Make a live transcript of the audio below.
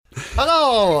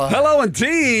Hello. Hello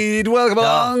indeed. Welcome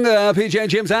along. PJ and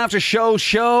Jim's after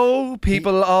show.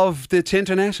 People of the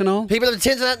Tinternet and all. People of the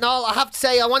Tinternet and all. I have to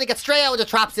say, I want to get straight out of the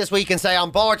traps this week and say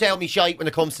I'm bored out of me shite when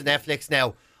it comes to Netflix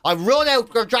now. I've run out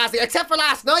drastically, except for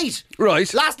last night.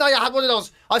 Right. Last night I had one of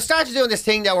those. I've started doing this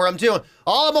thing now where I'm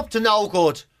up to no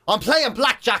good. I'm playing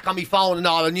blackjack on my phone and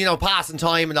all, and passing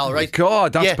time and all, right?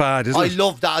 God, that's bad, isn't it? I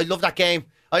love that. I love that game.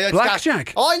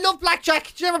 Blackjack? I love blackjack.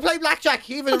 Did you ever play blackjack?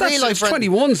 Even in real life? It's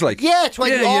 21s, like. Yeah,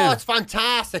 20. Yeah. Oh, it's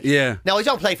fantastic. Yeah. Now, I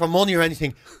don't play for money or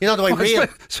anything. You know the way real.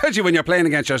 Especially when you're playing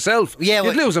against yourself. Yeah,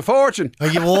 you'd lose a fortune. Oh,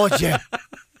 you would, yeah.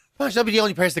 Gosh, I'd be the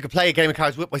only person that could play a game of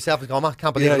cards with myself and go, I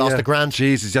can't believe I lost $1,000.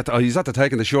 Jesus, he's after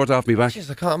taking the shirt off me back.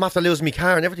 Jesus, I'm after losing my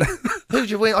car and everything. Who'd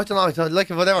you win? I don't know. Like,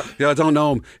 whatever. Yeah, I don't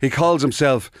know him. He calls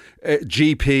himself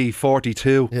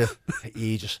GP42. Yeah.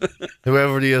 Aegis.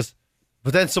 Whoever he is.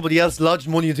 But then somebody else lodged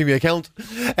money into my account.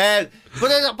 So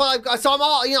I'm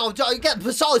all,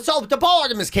 so the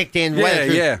boredom is kicked in.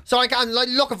 Yeah. So I'm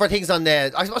looking for things on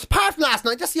there. Apart from last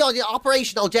night, just the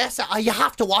Operation Odessa. You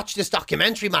have to watch this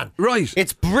documentary, man. Right.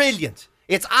 It's brilliant.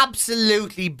 It's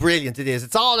absolutely brilliant. It is.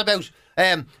 It's all about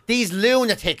these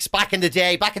lunatics back in the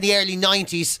day, back in the early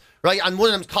 90s, right? And one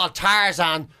of them's called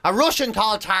Tarzan, a Russian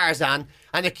called Tarzan,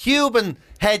 and a Cuban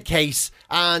head case,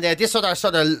 and this other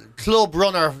sort of club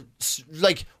runner,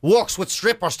 like, works with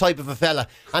strippers type of a fella.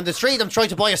 And the three of them try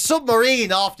to buy a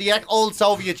submarine off the old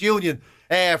Soviet Union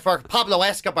for Pablo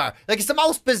Escobar. Like, it's the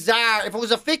most bizarre. If it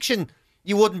was a fiction,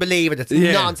 you wouldn't believe it. It's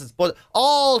nonsense. But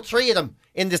all three of them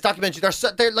in this documentary,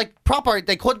 they're like proper.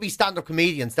 They could be stand-up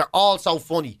comedians. They're all so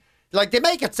funny. Like, they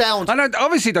make it sound and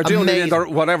obviously they're doing amazing. it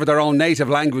in their own native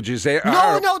languages.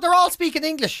 No, they're all speaking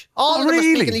English. All of them are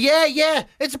speaking. Yeah.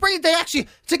 It's brilliant. They actually,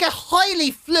 to get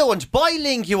highly fluent,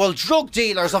 bilingual drug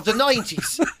dealers of the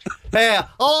 90s,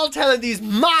 all telling these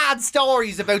mad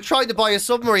stories about trying to buy a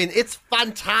submarine. It's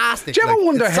fantastic. Do you ever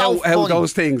wonder how funny.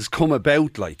 those things come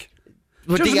about, like?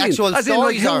 With the actual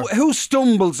stories who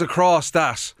stumbles across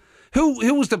that?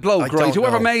 Who was the bloke, right?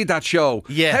 Whoever made that show.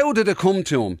 Yeah. How did it come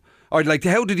to him? Or, like,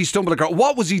 how did he stumble across?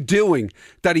 What was he doing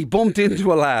that he bumped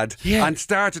into a lad and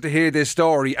started to hear this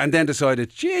story and then decided,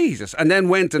 Jesus, and then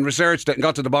went and researched it and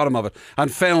got to the bottom of it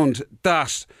and found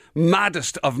that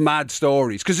maddest of mad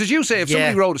stories? Because, as you say, if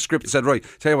somebody wrote a script and said, right,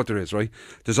 tell you what there is, right?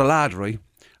 There's a lad, right?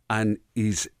 And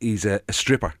he's a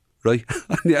stripper. Right,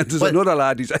 there's another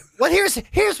lad.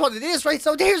 Here's what it is, right?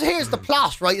 So here's the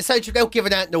plot, right? Essentially, without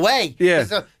giving anything away.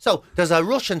 Yeah. So there's a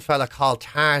Russian fella called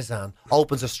Tarzan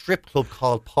opens a strip club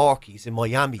called Porky's in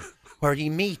Miami, where he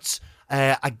meets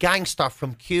a gangster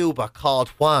from Cuba called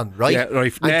Juan. Right. Yeah.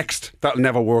 Right. Next, that'll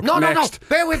never work. No.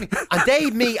 Bear with me. And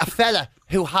they meet a fella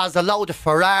who has a load of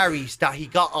Ferraris that he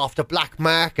got off the black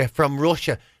market from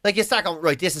Russia. Like, you start going,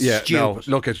 right, this is stupid. No,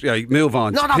 look at, move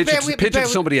on. Pitch it to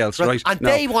somebody else, right? And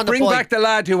they want to bring back the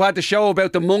lad who had the show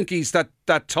about the monkeys, that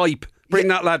type. Bring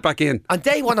that lad back in. And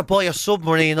they want to buy a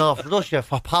submarine off Russia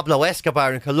for Pablo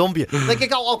Escobar in Colombia. Like, you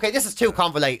go, okay, this is too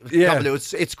convoluted.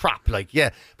 It's crap, like,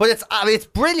 But it's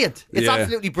brilliant. It's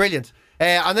absolutely brilliant.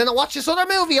 And then I watch this other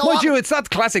movie. It's that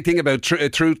classic thing about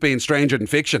truth being stranger than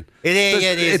fiction. It is.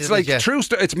 It's like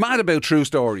it's mad about true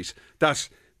stories that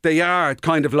they are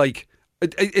kind of like.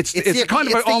 It's kind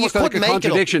of almost like a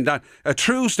contradiction that a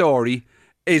true story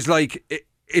is like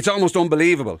it's almost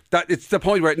unbelievable. That it's the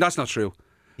point where that's not true.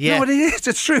 Yeah. No, it is. It's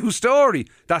a true story.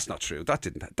 That's not true. That's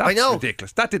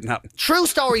ridiculous. That didn't happen. True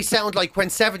stories sound like when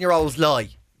 7-year-olds lie.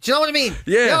 Do you know what I mean?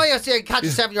 Yeah. You see, you catch a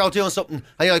 7-year-old doing something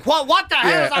and you're like, what the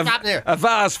hell is that happening here? A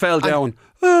vase fell down.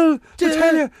 Well, to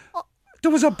tell you,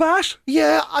 there was a bat.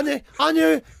 Yeah, and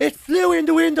it flew in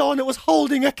the window and it was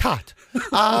holding a cat.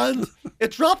 And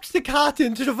it dropped the cat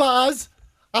into the vase.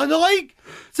 And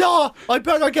I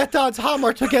better get Dad's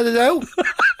hammer to get it out.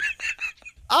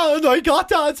 And I got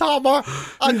Dad's hammer.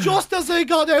 And just as I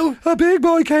got out, a big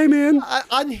boy came in.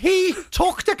 And he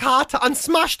took the cat and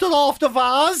smashed it off the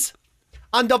vase.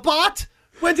 And the bat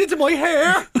went into my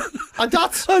hair. And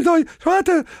I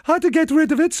had to get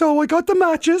rid of it, so I got the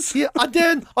matches. Yeah, and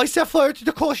then I set fire to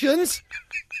the cushions.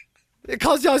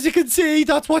 Because, as you can see,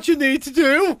 that's what you need to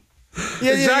do.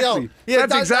 Yeah, exactly.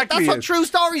 That's what true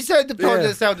stories sounded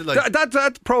like.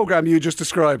 That program you just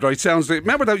described, right, sounds like,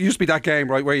 remember that used to be that game,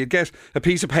 right, where you'd get a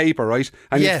piece of paper, right,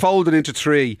 and you'd fold it into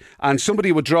three, and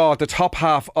somebody would draw the top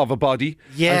half of a body,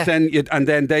 and then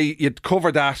you'd cover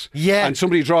that, and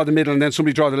somebody would draw the middle, and then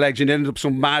somebody draw the legs, and you ended up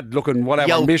some mad looking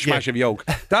mishmash of yolk.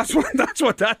 That's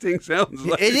what that thing sounds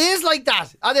like. It is like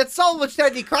that, and it's so much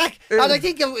dirty crack. And I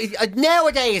think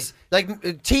nowadays, like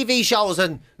TV shows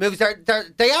and movies,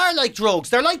 they are like drugs.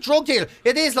 They're like drug dealers. real.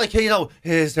 It is like, you know,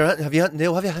 is there, have you anything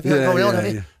new? Have you anything going on?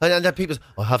 Have you? And then people say,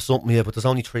 I have something here, but there's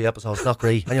only 3 episodes. Not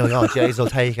great. And you're like, oh, jeez, I'll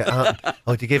take it.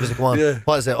 Oh, they give us a go on. Yeah.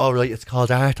 What is it? Oh, right, it's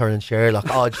called Arthur and Sherlock.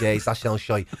 Oh, jeez, that sounds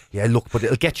shy. Yeah, look, but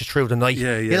it'll get you through the night.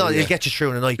 Yeah, you know, it'll get you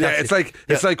through the night. Yeah,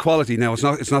 it's like quality now.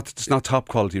 It's not top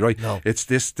quality, right? No. It's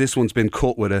this one's been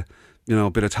cut with a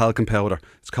bit of talcum powder.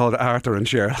 It's called Arthur and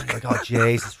Sherlock. Oh my God,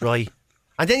 Jesus, right.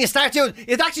 And then you start doing,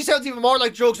 it actually sounds even more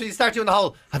like drugs when you start doing the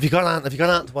whole, have you gone on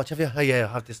to watch? Have you? Oh yeah,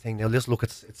 I have this thing now. Let's look,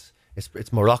 it's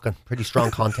Moroccan, pretty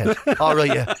strong content. All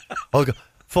right, yeah. I'll go,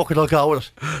 fuck it, I'll go with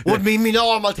it. Wouldn't be me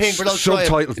normal thing, but I'll try it.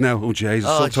 Subtitles now. Oh Jesus,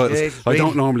 subtitles. Jesus, I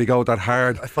don't normally go that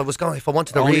hard. If I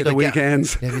wanted to Only read, the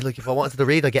weekends. If I wanted to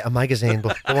read, I'd get a magazine,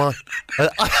 but go on.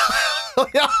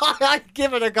 I'd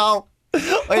give it a go.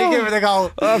 Give it a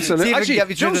go. Absolutely.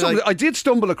 Actually, I did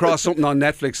stumble across something on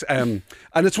Netflix, and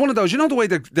it's one of those, you know, the way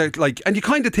they're like, and you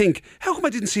kind of think, how come I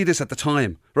didn't see this at the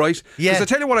time, right? Yeah. Because I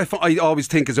tell you what I always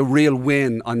think is a real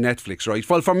win on Netflix, right?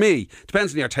 Well, for me,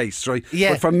 depends on your tastes, right?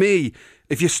 Yeah. But for me,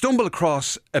 if you stumble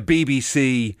across a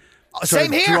BBC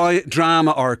same here.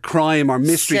 drama or crime or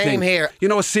mystery Same thing, here. you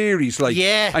know, a series, like,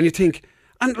 yeah, and you think,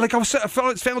 and like I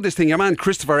found this thing, your man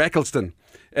Christopher Eccleston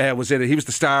was in it. He was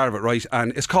the star of it, right?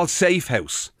 And it's called Safe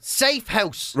House. Safe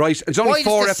House. Right. It's only Why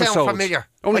 4 does this episodes. sound familiar?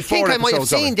 Only I think 4 I might have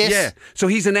episodes seen of it. this. Yeah. So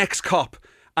he's an ex-cop.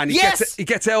 And he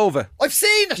gets over. I've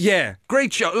seen it. Yeah.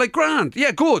 Great show. Like, grand.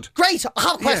 Yeah, good. Great. I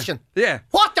have a question. Yeah.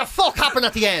 What the fuck happened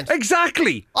at the end?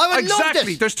 Exactly. I would love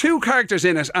this. There's 2 characters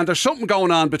in it and there's something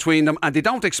going on between them and they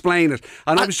don't explain it.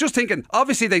 And I was just thinking,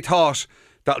 obviously they thought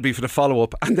that'll be for the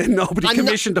follow-up and then nobody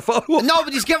commissioned the follow-up.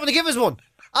 Nobody's going to give us one.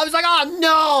 I was like, oh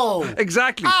no.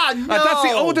 Exactly. Ah, no. And that's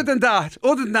other than that,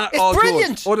 it's all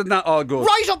brilliant. Good. Other than that, all good.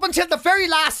 Right up until the very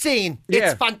last scene.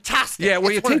 It's fantastic. Yeah,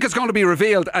 where you think it's going to be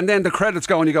revealed and then the credits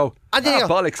go and you go,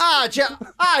 bollocks.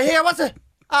 Here, what's it?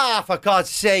 For God's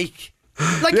sake.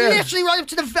 Like literally right up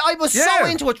to the, I was so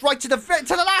into it, right to the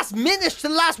last minute, to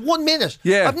the last 1 minute.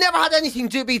 Yeah. I've never had anything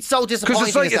to be so disappointing.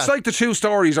 Because it's like the 2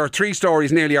 stories or 3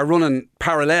 stories nearly are running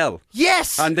parallel.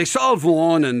 Yes. And they solve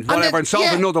one and whatever and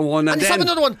solve another one. And they solve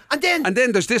another one. And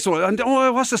then there's this one. And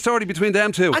what's the story between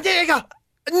them 2? And there you go.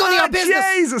 None of your business.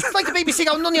 Jesus. It's like the BBC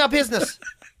going, none of your business.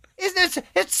 Isn't it?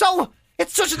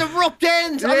 It's such an abrupt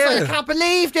end. I was like, I can't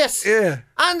believe this. Yeah.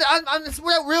 And it's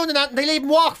without ruining that, they leave him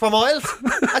walk for miles.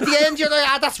 At the end, you're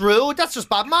like, that's rude. That's just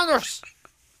bad manners.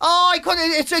 Oh, I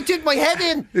couldn't. It did my head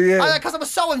in. Yeah. Because I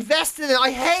was so invested in it. I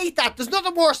hate that. There's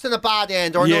nothing worse than a bad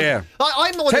end. Or I'm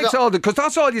the one because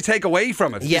that's all you take away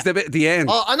from it. Yeah. Is the end.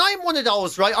 And I'm one of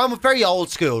those, right? I'm very old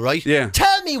school, right? Yeah.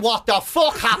 Tell me what the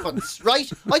fuck happens, right?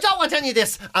 I don't want any of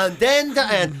this. And then the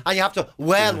end. And you have to,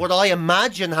 what I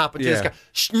imagine happened to this guy.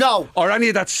 No. Or any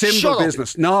of that symbol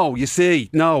business. No, you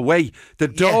see. No, wait. The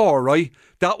door, right?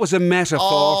 That was a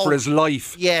metaphor for his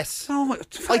life. Yes. Oh,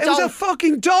 it was a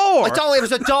fucking door. It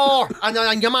was a door.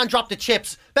 and your man dropped the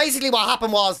chips. Basically what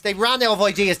happened was they ran out of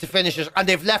ideas to finish it and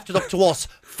they've left it up to us.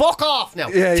 Fuck off now.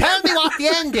 Tell me what the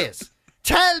end is.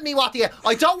 Tell me what the end.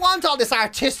 I don't want all this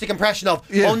artistic impression of,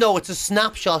 oh no, it's a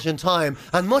snapshot in time.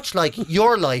 And much like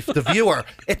your life, the viewer,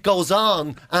 it goes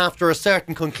on after a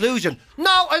certain conclusion.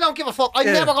 No, I don't give a fuck. I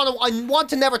want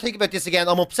to never think about this again.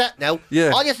 I'm upset now. Yeah.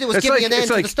 All you have to do is give me an end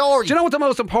to the story. Do you know what the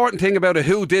most important thing about a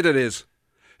who did it is?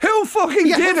 Who fucking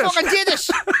did it? Who fucking did it?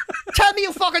 Tell me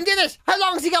who fucking did it. How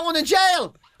long is he going in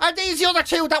jail? Are these the other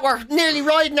 2 that were nearly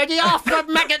riding? Are they off to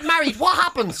get married? What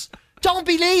happens? Don't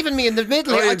be leaving me in the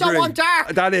middle here. I don't want dark.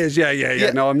 That is, yeah.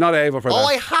 No, I'm not able for that.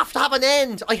 I have to have an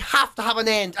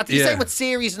end. At the same with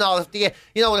series and all.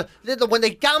 When they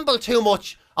gamble too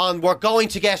much on we're going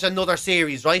to get another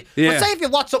series, right? Yeah. But say if you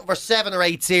watch something for 7 or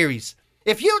 8 series,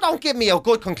 if you don't give me a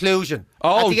good conclusion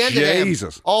at the end Jesus.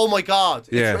 of them, oh my God,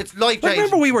 it's life changing. I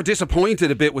remember we were disappointed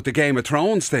a bit with the Game of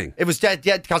Thrones thing. It was dead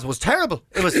because it was terrible.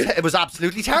 It was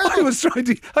absolutely terrible. I was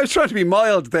trying to be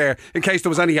mild there in case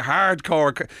there was any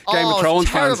hardcore Game of Thrones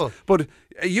fans. But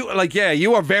you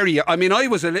were very. I mean, I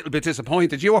was a little bit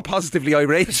disappointed. You were positively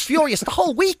irate. I was furious the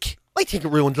whole week. I think it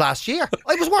ruined last year.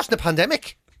 It was worse than the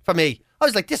pandemic for me. I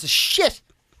was like, this is shit.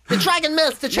 The dragon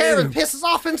melts the chair and pisses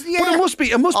off into the air. But it must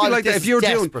be like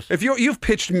that. You've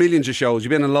pitched millions of shows, you've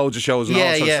been in loads of shows and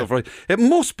all sorts of stuff, right? It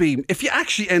must be, if you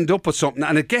actually end up with something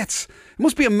and it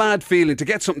must be a mad feeling to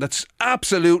get something that's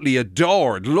absolutely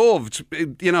adored, loved,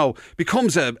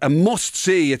 becomes a must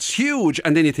see. It's huge,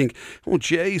 and then you think, oh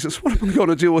Jesus, what am I going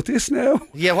to do with this now?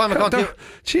 Yeah, what am I going to do?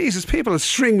 Jesus, people will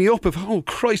string me up oh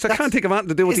Christ, I can't think of anything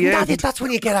to do with the end. That's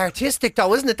when you get artistic,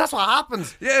 though, isn't it? That's what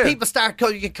happens. Yeah. People start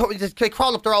they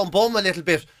crawl up their own bum a little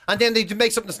bit, and then they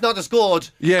make something that's not as good,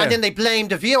 and then they blame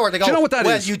the viewer. They go, you know what that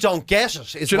is? You don't get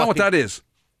it. Do you know what that is?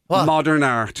 What? Modern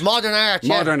art. Modern art.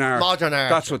 Modern art. Modern art.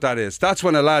 That's what that is. That's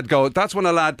when a lad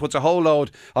puts a whole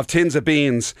load of tins of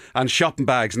beans and shopping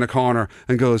bags in a corner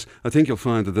and goes, I think you'll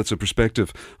find that that's a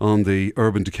perspective on the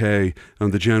urban decay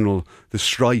and the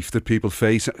strife that people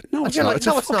face. No, it's not. It's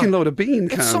a fucking load of bean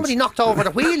cans. It's somebody knocked over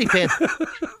the wheelie bin.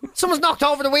 Someone's knocked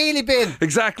over the wheelie bin.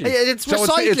 Exactly. It's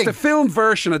recycling. It's the filmed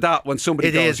version of that when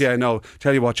somebody goes, yeah, no,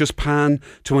 tell you what, just pan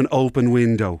to an open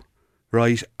window,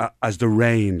 right, as the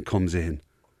rain comes in.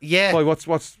 Yeah. Boy,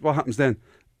 what happens then?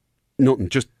 Nothing.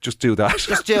 Just do that.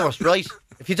 Just do it, right?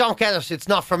 If you don't get it, it's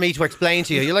not for me to explain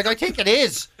to you. You're like, I think it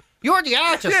is. You're the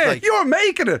artist. Yeah, like. you're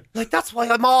making it. Like, that's why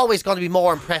I'm always going to be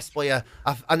more impressed by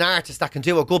an artist that can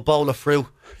do a good bowl of fruit.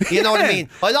 You know what I mean?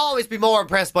 I'll always be more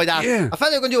impressed by that. Yeah. A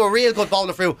fella who can do a real good bowl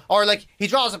of fruit. Or like, he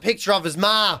draws a picture of his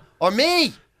ma or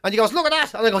me. And he goes, look at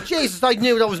that. And I go, Jesus, I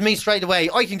knew that was me straight away.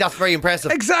 I think that's very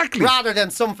impressive. Exactly. Rather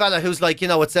than some fella who's like,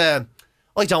 it's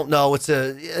I don't know. It's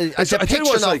a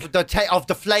depiction of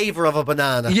the flavour of a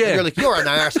banana. Yeah. And you're like, you're an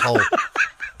arsehole.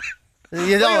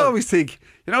 I always think,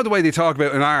 the way they talk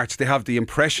about in art, they have the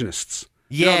Impressionists.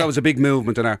 Yeah. That was a big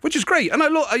movement in art, which is great. And I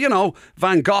love,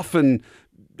 Van Gogh and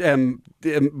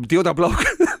the other bloke,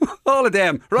 all of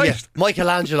them, right? Yeah.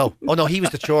 Michelangelo. Oh no, he was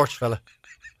the church fella.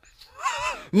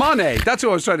 Monet, that's what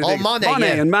I was trying to think.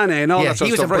 Monet and Manet and all that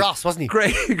sort of stuff. He was in Bros, wasn't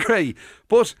he? Great.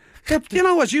 But,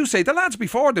 as you say, the lads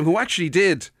before them who actually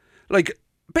did, like,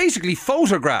 basically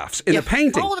photographs in a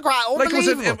painting. Like, it was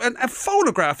a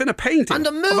photograph in a painting. And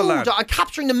the mood,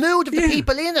 capturing the mood of the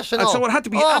people in it. And so it had to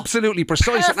be absolutely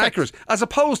precise and accurate, as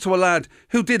opposed to a lad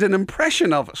who did an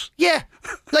impression of it. Yeah.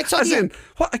 Like, so in,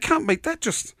 I can't make that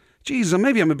just... Jesus,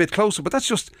 maybe I'm a bit closer, but that's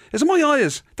just... Is it my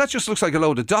eyes? That just looks like a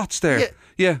load of dots there.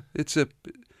 Yeah, it's a...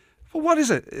 Well, what is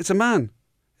it? It's a man.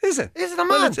 Is it? Is it a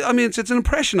man? Well, it's an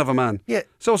impression of a man. Yeah.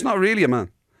 So it's not really a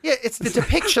man. Yeah, it's the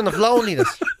depiction of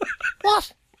loneliness.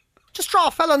 What? Just draw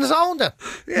a fella on his own then.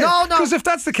 Yeah, no. Because if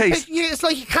that's the case... It's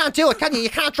like you can't do it, can you?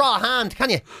 You can't draw a hand, can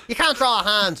you? You can't draw a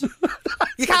hand.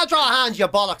 You can't draw a hand, you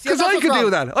bollocks. Because I could do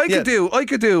that. I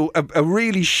could do a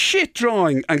really shit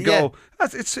drawing and go,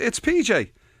 it's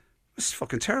PJ. It's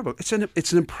fucking terrible. It's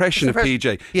an impression of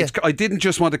PJ. Yeah. I didn't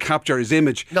just want to capture his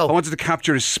image. No. I wanted to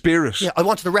capture his spirit. Yeah, I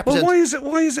wanted to represent... Well,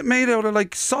 why is it made out of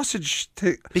like sausage?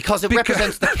 Because it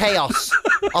represents the chaos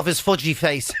of his fudgy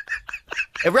face.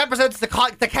 It represents the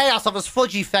chaos of his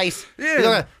fudgy face.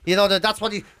 Yeah. That's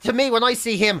what to me, when I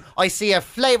see him, I see a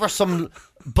flavoursome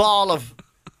ball of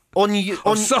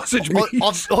sausage meat.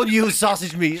 Of unused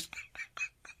sausage meat.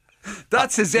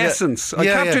 That's his essence. I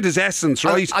captured his essence,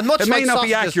 right? And much it may like not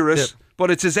be accurate, yeah. but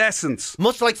it's his essence.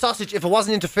 Much like sausage, if it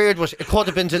wasn't interfered with, it could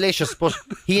have been delicious, but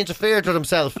he interfered with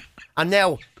himself. And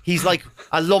now he's like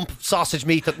a lump of sausage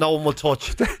meat that no one will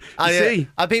touch. See?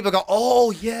 And people go,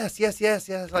 oh, yes. You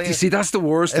see, that's the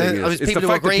worst thing. It's people the who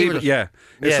fact that agree people, with it.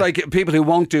 It's like people who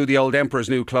won't do the old Emperor's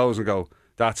New Clothes and go,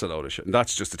 that's a load of shit. And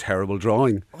that's just a terrible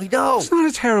drawing. I know. It's not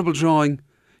a terrible drawing.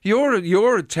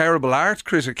 You're a terrible art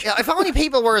critic. Yeah, if only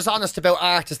people were as honest about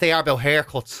art as they are about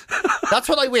haircuts. That's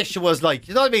what I wish it was like.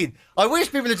 You know what I mean? I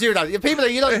wish people would do that. People,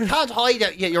 you can't hide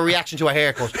your reaction to a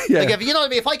haircut. Yeah. Like, if you know what I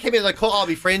mean? If I came in and I cut all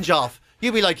my fringe off,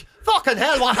 you'd be like, fucking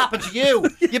hell, what happened to you?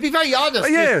 You'd be very honest.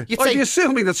 Yeah, you'd I'd say, be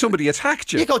assuming that somebody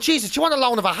attacked you. You go, Jesus, do you want a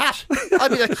loan of a hat?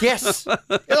 I'd be like, yes.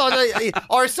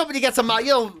 Or if somebody gets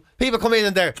people come in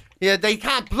and they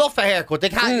can't bluff a haircut. They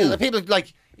can't. People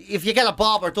like, if you get a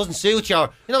bob or it doesn't suit you,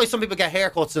 or some people get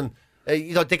haircuts and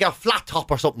they get a flat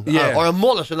top or something, or a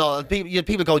mullet and all. And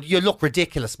people go, you look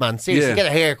ridiculous, man. Seriously, get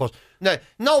a haircut. No,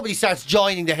 nobody starts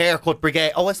joining the haircut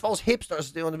brigade. Oh, I suppose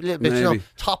hipsters doing a little bit,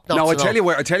 top knots. No, I tell you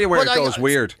where it goes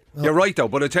weird. You're right though,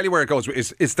 but I tell you where it goes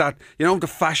is that the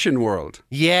fashion world.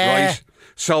 Yeah. Right.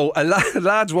 So a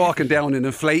lad's walking down in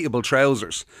inflatable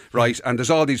trousers, right? And there's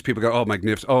all these people go, oh,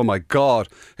 magnificent, oh my God.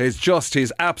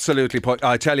 He's absolutely,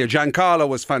 I tell you, Giancarlo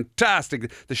was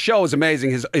fantastic. The show is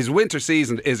amazing. His winter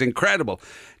season is incredible.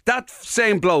 That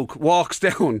same bloke walks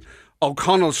down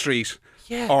O'Connell Street.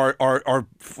 Yeah. Or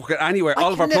fucking anywhere,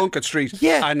 Oliver Plunkett Street.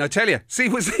 Yeah. And I tell you, see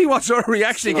what sort of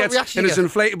reaction he gets in his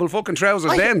inflatable fucking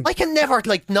trousers then. I can never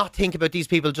not think about these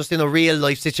people just in a real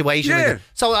life situation. Yeah. Like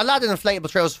so a lad in inflatable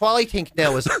trousers, what I think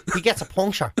now is he gets a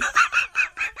puncture.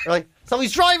 Right? So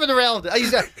he's driving around and he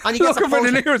gets looking for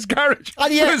the nearest garage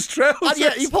and for his trousers.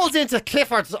 And he pulls into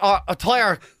Clifford's or a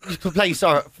tyre place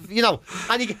or,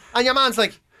 and your man's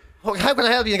like, how can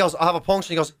I help you? And he goes, I have a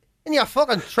puncture. And he goes, in your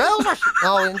fucking trousers?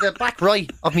 No, in the back right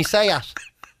of me Seat. And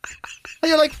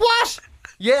you're like, what?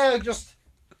 Yeah,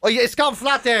 Oh, yeah, it's gone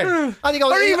flat there. And he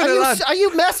goes, are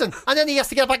you messing? And then he has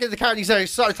to get back into the car and he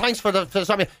says, sorry, thanks for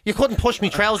sorry, you couldn't push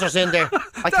me trousers in there.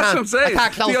 That's what I'm saying. I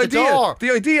can't close the door. The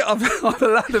idea of a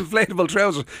lad in inflatable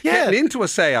trousers getting into a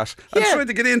Seat and trying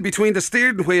to get in between the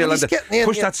steering wheel and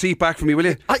push that seat back for me, will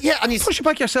you? And he's push it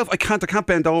back yourself. I can't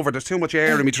bend over. There's too much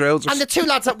air in my trousers. And the two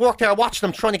lads that work there are watching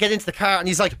him trying to get into the car and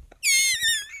he's like...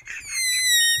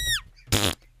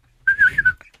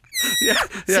 Yeah.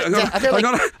 I'm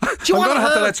gonna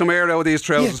have to let some air out of these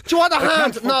trousers. Yeah. Do you want a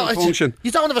hand? No, function.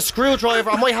 You don't have a screwdriver.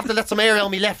 I might have to let some air out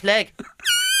of my left leg.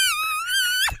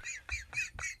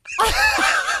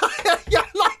 You're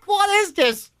like, what is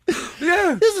this?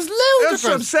 Yeah. This is ludicrous. That's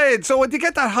what I'm saying. So when you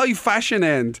get that high fashion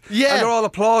end, and they're all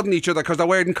applauding each other because they're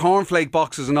wearing cornflake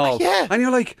boxes and all, and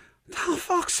you're like, oh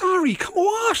fuck, sorry, come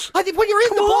on. When you're in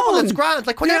the bubble, it's grand.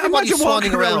 Like when everybody's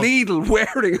swanning around Lidl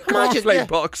wearing a cornflake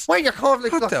box. Wearing your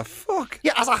cornflake box. What the fuck?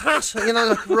 Yeah, as a hat,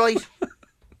 like, right. I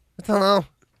don't know.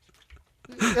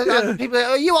 People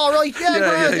are you alright?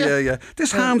 Yeah.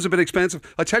 This ham's a bit expensive.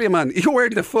 I tell you, man, you're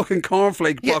wearing the fucking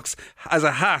cornflake box as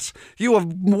a hat. You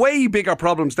have way bigger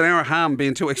problems than our ham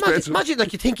being too expensive. Imagine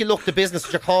like you think you look the business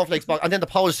with your cornflakes box, and then the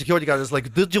Polish security guard is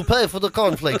like, "Did you pay for the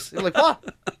cornflakes?" You're like, "What?"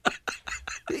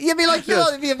 You'd be like,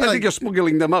 I think you're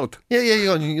smuggling them out. Yeah.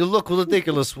 You look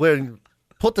ridiculous wearing.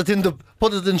 Put it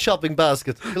in shopping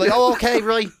basket. You're like, oh, okay,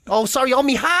 right. Oh, sorry, on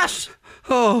me hat.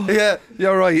 Oh, yeah,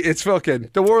 you're right. It's fucking.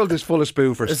 The world is full of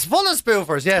spoofers. It's full of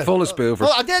spoofers, yeah. Full of spoofers.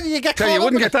 Well, and then you get. You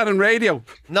wouldn't get that on radio.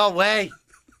 No way.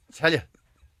 I tell you,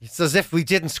 it's as if we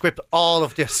didn't script all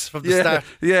of this from the start.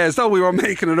 Yeah, as though we were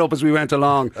making it up as we went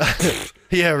along.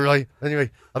 Yeah, right. Anyway,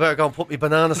 I better go and put my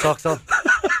banana socks on.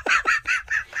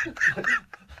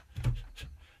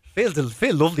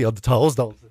 Feel lovely on the toes, though.